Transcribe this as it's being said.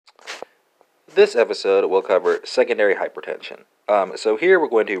This episode will cover secondary hypertension. So here we're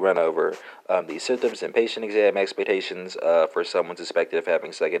going to run over the symptoms and patient exam expectations for someone suspected of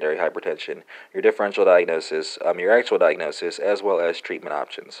having secondary hypertension, your differential diagnosis, your actual diagnosis, as well as treatment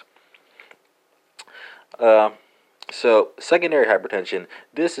options. So secondary hypertension,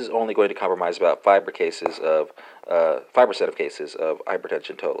 this is only going to compromise about 5% of cases of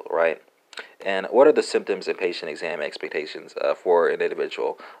hypertension total, right? And what are the symptoms and patient exam expectations for an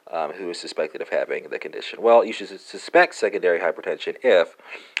individual who is suspected of having the condition? Well, you should suspect secondary hypertension if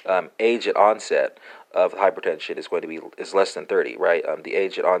age at onset of hypertension is less than 30, right? The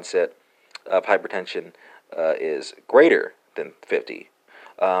age at onset of hypertension is greater than 50.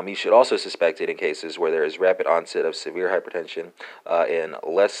 You should also suspect it in cases where there is rapid onset of severe hypertension in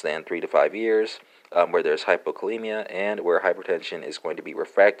less than 3 to 5 years, where there's hypokalemia, and where hypertension is going to be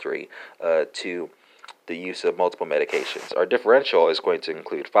refractory to the use of multiple medications. Our differential is going to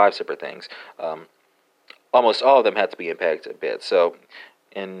include 5 separate things. Almost all of them have to be impacted a bit. So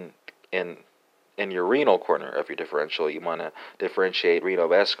in your renal corner of your differential, you want to differentiate renal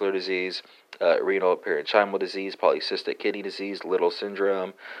vascular disease, renal parenchymal disease, polycystic kidney disease, Little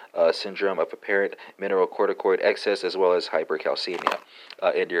syndrome, syndrome of apparent mineralocorticoid excess, as well as hypercalcemia.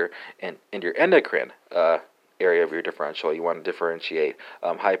 In your endocrine area of your differential, you want to differentiate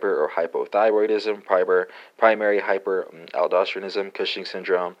hyper or hypothyroidism, primary hyperaldosteronism, Cushing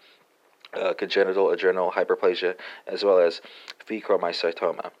syndrome, congenital adrenal hyperplasia, as well as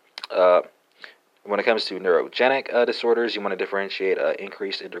pheochromocytoma. When it comes to neurogenic disorders, you want to differentiate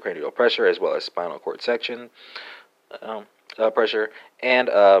increased intracranial pressure as well as spinal cord section pressure. And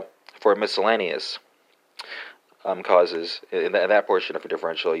for miscellaneous causes, in that portion of a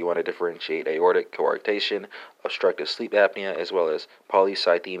differential, you want to differentiate aortic coarctation, obstructive sleep apnea, as well as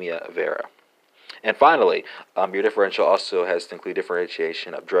polycythemia vera. And finally, your differential also has to include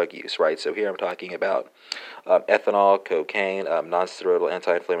differentiation of drug use, right? So here I'm talking about ethanol, cocaine, nonsteroidal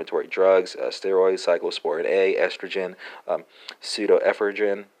anti-inflammatory drugs, steroids, cyclosporin A, estrogen,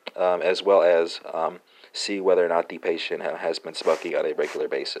 pseudoephedrine, as well as see whether or not the patient has been smoking on a regular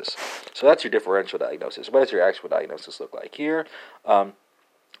basis. So that's your differential diagnosis. What does your actual diagnosis look like? Here,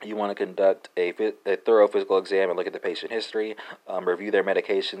 you want to conduct a thorough physical exam and look at the patient history, review their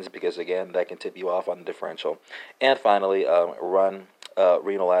medications because, again, that can tip you off on the differential. And finally, run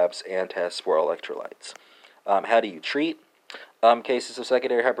renal labs and tests for electrolytes. How do you treat cases of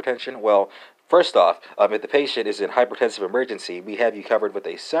secondary hypertension? Well, first off, if the patient is in hypertensive emergency, we have you covered with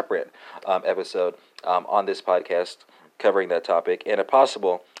a separate episode on this podcast covering that topic. And if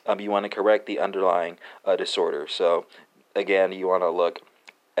possible, you want to correct the underlying disorder. So, again, you want to look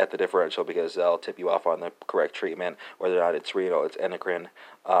at the differential because they'll tip you off on the correct treatment, whether or not it's renal, it's endocrine,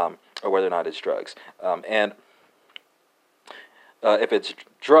 or whether or not it's drugs. And if it's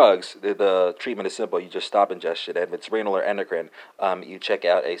drugs, the treatment is simple. You just stop ingestion. And if it's renal or endocrine, you check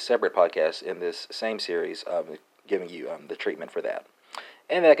out a separate podcast in this same series giving you the treatment for that.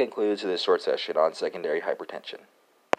 And that concludes this short session on secondary hypertension.